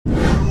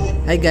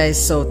Hi guys,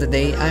 so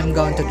today I'm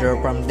going to draw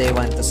from day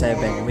 1 to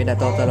 7 with a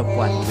total of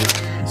 1 week.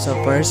 So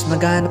first,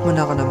 maghahanap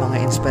muna ako ng mga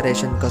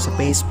inspiration ko sa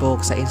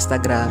Facebook, sa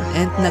Instagram,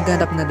 and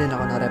naghanap na din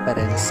ako ng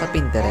reference sa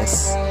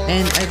Pinterest.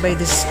 And I buy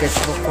this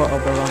sketchbook for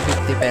over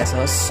 150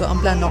 pesos. So ang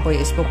plano ko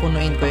is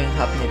pupunuin ko yung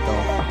half nito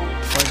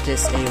for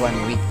just a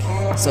 1 week.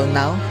 So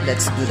now,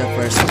 let's do the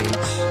first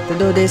page. To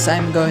do this,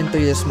 I'm going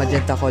to use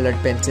magenta colored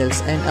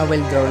pencils and I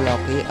will draw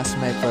Loki as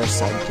my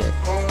first subject.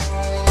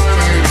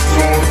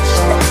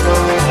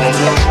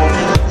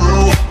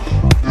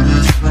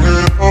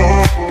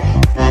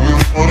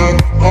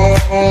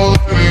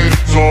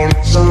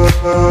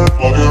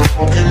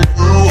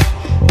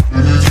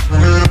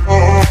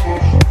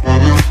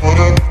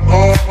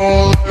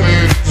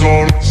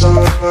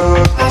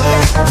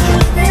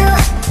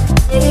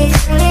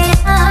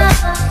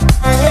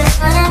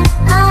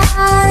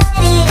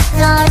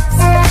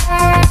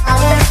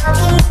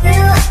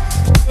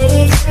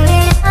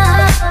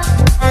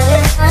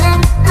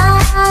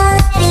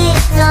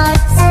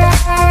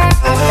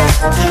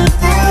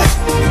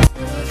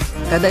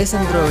 Kada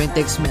isang drawing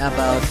takes me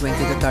about 20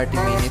 to 30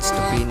 minutes to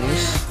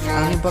finish.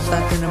 Ang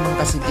importante naman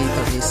kasi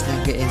dito is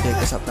nag-e-enjoy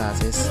ka sa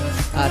process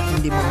at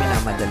hindi mo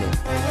minamadali.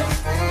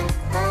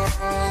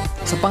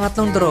 Sa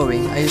pangatlong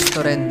drawing, I used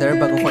to render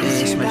bago ko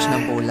i-smudge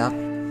ng bulak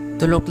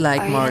to look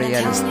like more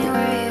realistic.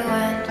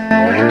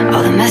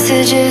 All the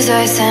messages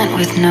I sent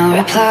with no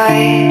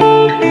reply.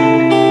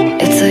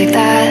 It's like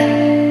that.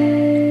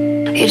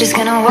 You're just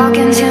gonna walk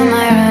into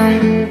my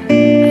room.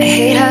 I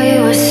hate how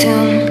you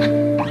assume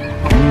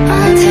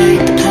I'll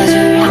take the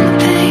pleasure and the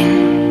pain,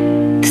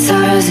 the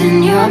sorrows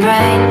in your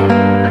brain,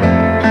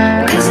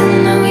 'cause I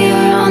know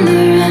you're on the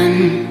run.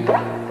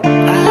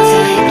 I'll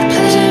take the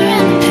pleasure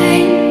and the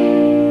pain,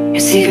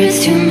 your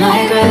secrets to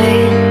my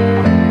grave,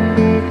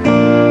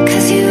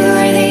 'cause you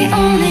are the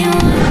only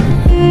one,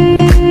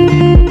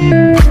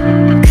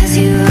 'cause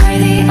you are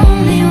the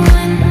only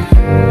one.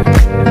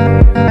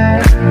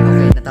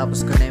 Okay,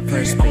 natapos ko na yung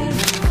first page.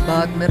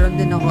 But meron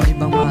din ako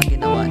ibang mga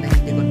ginawa na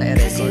hindi ko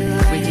na-record,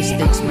 which is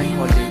takes my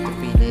whole day to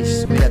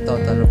finish with a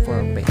total of 4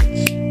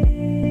 pages.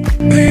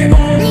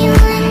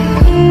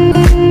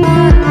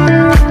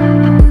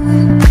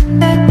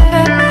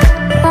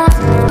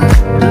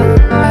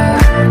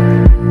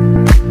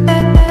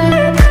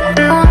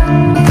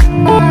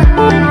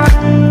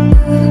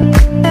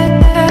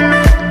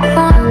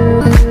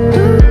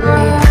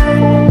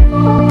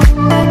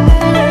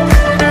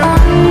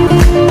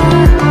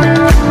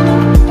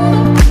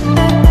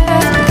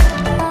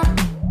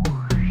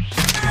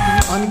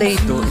 On day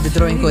 2,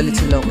 i-drawing ko ulit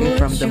si Loki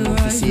from the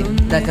movie scene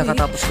dahil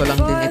kakatapos ko lang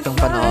din itong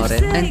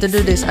panoorin. And to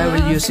do this, I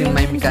will using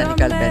my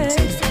mechanical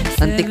pencil.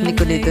 Ang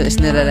technique ko dito is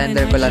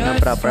nire-render ko lang ng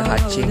proper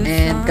hatching.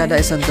 And kada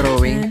isang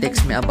drawing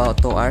takes me about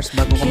 2 hours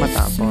bago ko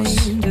matapos.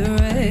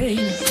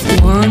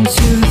 1,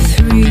 2,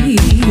 3,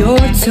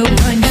 you're too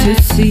blind to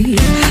see.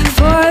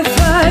 4,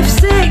 5,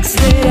 6,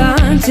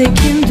 that I'm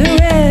taking the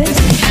rest.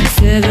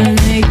 7,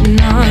 8,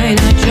 9,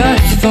 I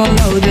just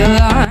follow the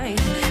line.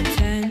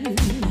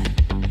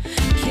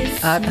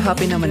 At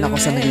happy naman ako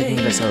sa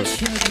nagiging result.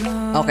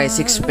 Okay,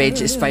 6th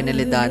page is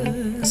finally done.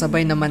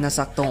 Kasabay naman na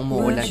saktong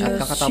umuulan at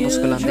kakatapos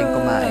ko lang din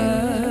kumain.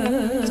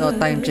 So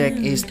time check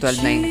is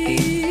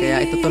 12:19.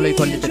 Kaya itutuloy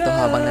ko ulit ito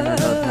habang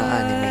nanonood ng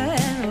anime.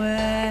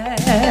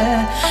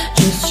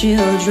 Just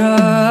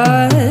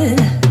children,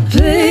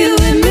 play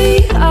with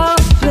me, I'll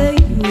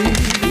play with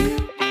you.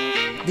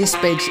 This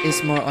page is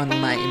more on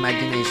my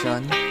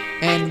imagination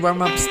and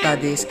warm-up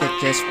study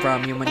sketches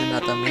from human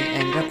anatomy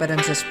and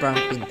references from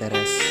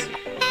Pinterest.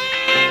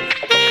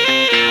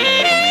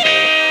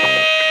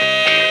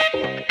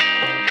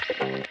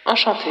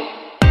 Enchanté.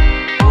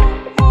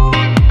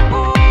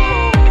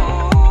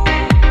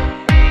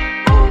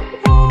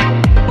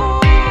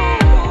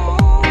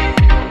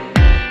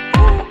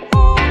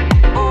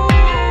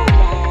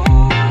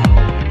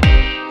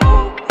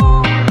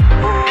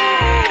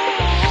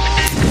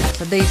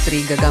 Sa day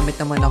 3, gagamit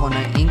naman ako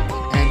ng ink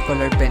and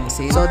color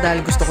pencil. So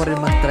dahil gusto ko rin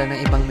mag-try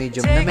ng ibang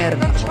medium na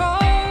meron ako.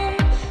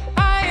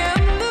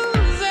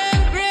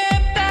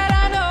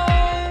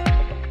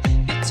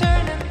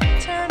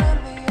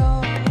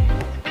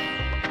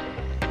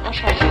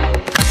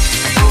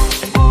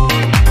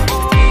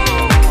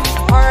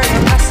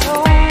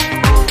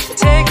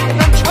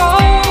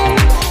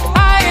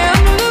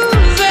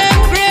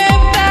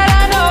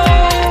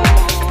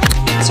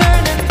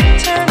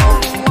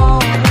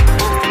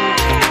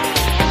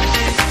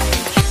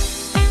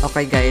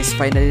 Okay guys,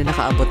 finally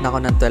nakaabot na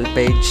ako ng 12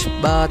 page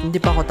but hindi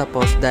pa ako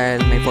tapos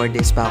dahil may 4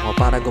 days pa ako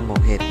para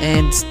gumuhit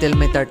and still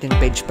may 13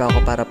 page pa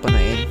ako para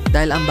punuin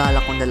dahil ang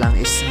balak ko na lang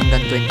is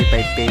hanggang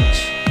 25 page.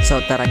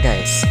 So tara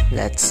guys,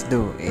 let's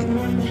do it.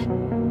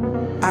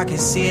 I can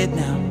see it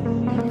now.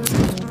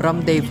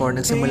 From day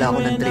 4, nagsimula ako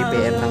ng 3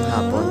 PM ng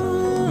hapon.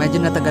 Medyo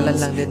natagalan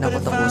lang din ako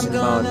tapusin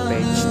bawat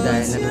page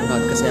dahil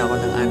nanonood kasi ako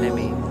ng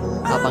anime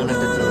habang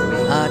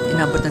nagdodrawing at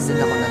inabot na din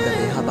ako ng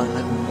gabi habang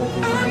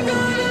nagpupunan.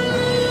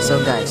 So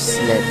guys,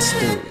 let's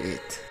do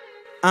it.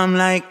 I'm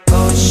like,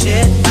 oh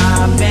shit,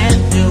 I've been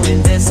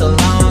doing this a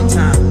long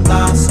time,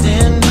 lost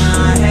in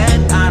my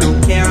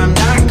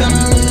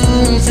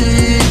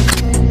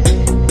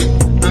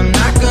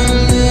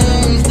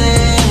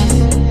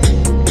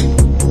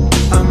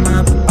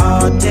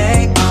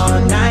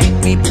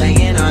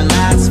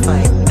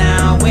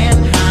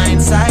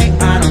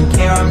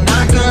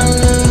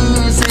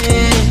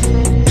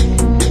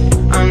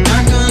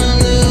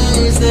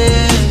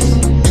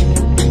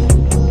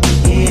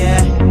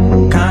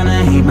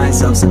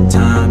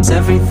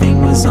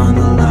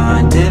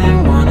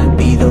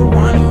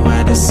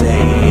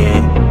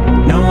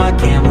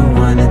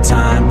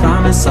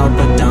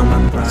sober down my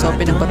pride. So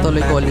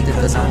pinagpatuloy ko ulit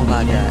ito sa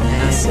umaga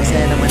and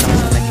masaya naman ako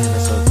sa naging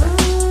resulta.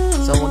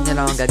 So huwag niyo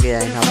lang akong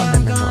gagayahin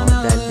habang nanonood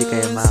dahil di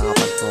kayo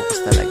makakapag-focus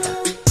talaga.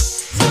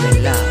 So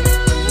yun lang.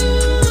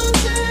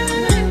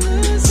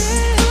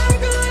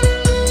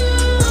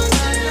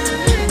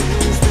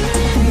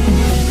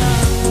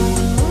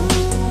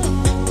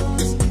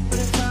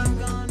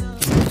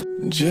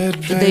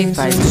 Today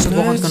 5,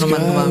 subukan ko naman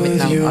gumamit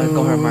ng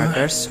alcohol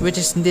markers, which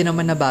is hindi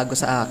naman nabago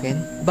sa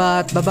akin.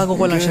 But babago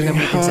ko lang siya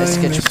gamitin sa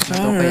sketchbook na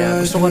to,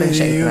 kaya gusto ko rin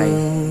siya i-try.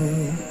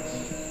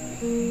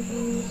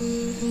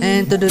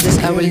 And to do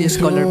this, I will use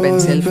color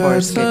pencil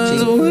for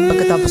sketching.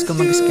 Pagkatapos ko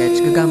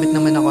mag-sketch, gagamit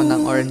naman ako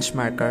ng orange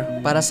marker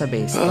para sa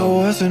base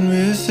tone.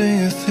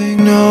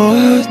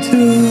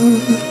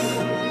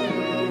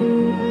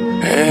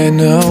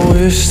 And I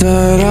wish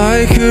that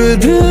I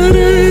could build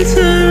a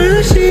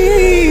time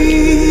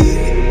machine,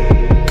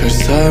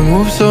 'cause time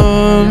moves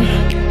on,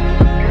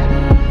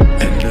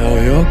 and now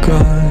you're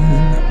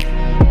gone.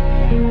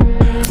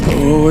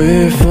 Oh,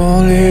 if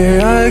only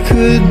I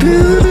could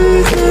build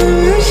a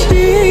time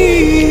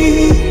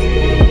machine,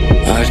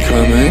 I'd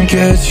come and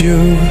get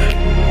you.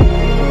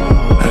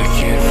 I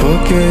can't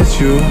forget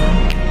you.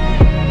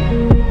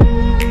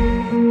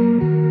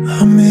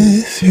 I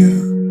miss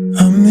you,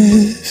 I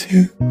miss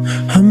you,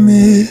 I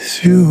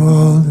miss you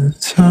all the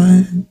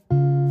time.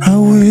 I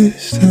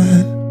wish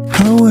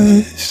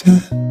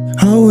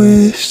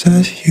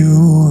that you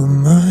were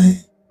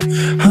mine.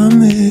 I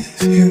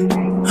miss you,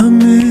 I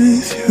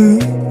miss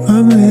you,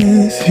 I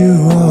miss you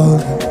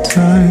all the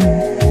time.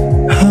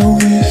 I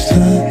wish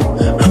that you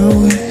were mine.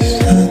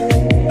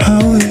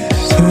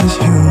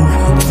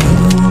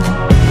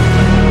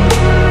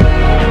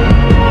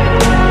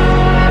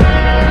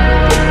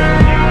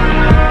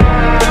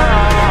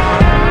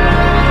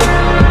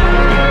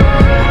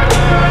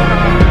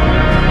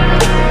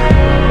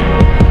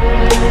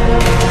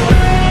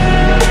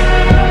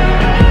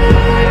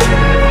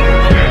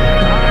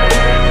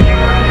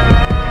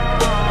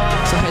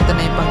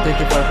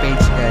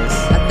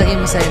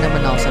 Masaya naman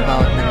ako sa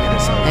bawat ng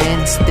result.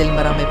 And still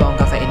marami pa akong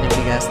kakain ng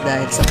bigas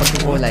dahil sa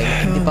pagkukulay,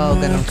 hindi pa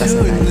ako ganun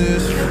kasanay.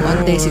 On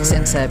day 6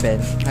 and 7,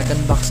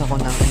 nag-unbox ako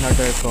ng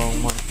in-order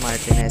kong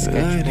Martinez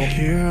sketchbook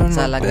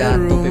sa halaga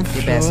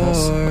 250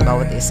 pesos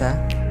bawat isa.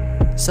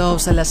 So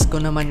sa last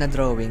ko naman na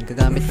drawing,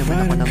 gagamit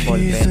naman ako ng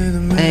ballpen.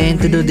 And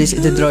to do this,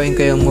 ito-drawing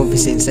ko yung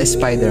movie scene sa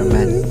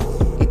Spider-Man.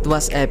 It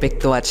was epic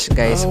to watch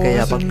guys,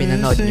 kaya pag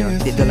pinanood nyo,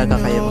 di talaga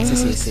kayo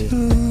magsisisi.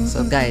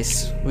 So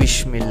guys,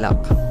 wish me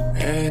luck.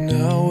 And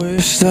I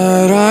wish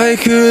that I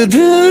could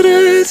build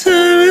a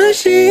time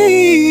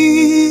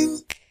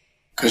machine,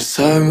 'cause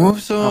I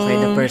move on. Okay,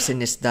 the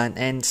person is done.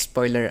 And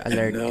spoiler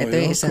alert, ito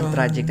yung isang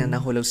project na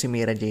nahulog si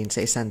Mira Jane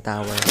sa isang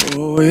tower.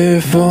 Oh,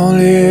 if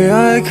only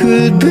I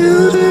could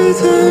build a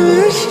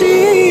time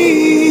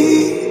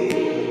machine,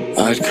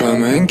 I'd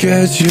come and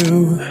get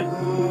you.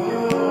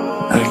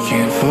 I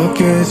can't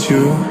forget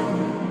you.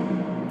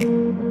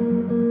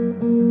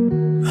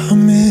 I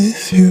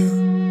miss you,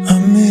 I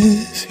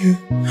miss you,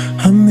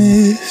 I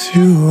miss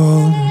you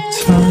all the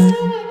time.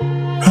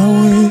 I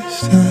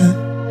wish that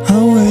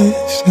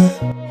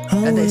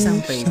kada isang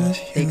page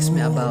takes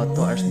me about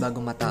 2 hours bago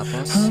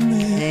matapos.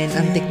 And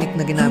ang technique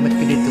na ginamit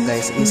ko dito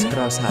guys is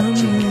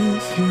cross-hatching.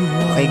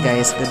 Okay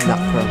guys, good luck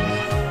from me.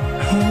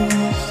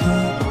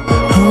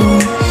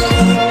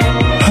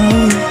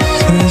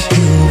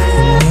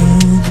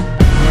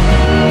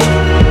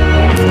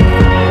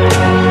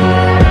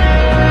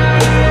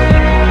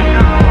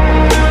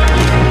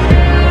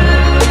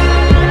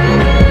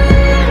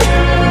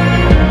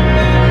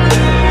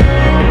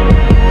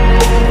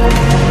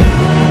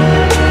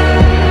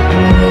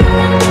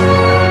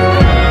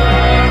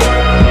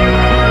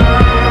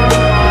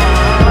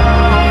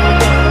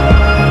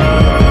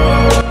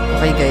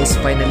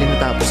 Finally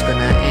natapos ko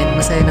na and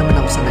masaya naman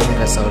ako sa naging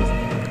result.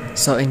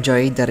 So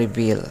enjoy the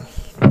reveal.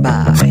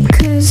 Bye!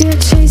 'Cause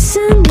you're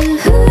chasing the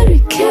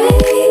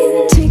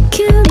hurricane,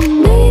 taking the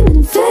name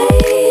in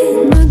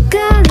vain. My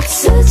God,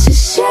 it's such a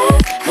shame.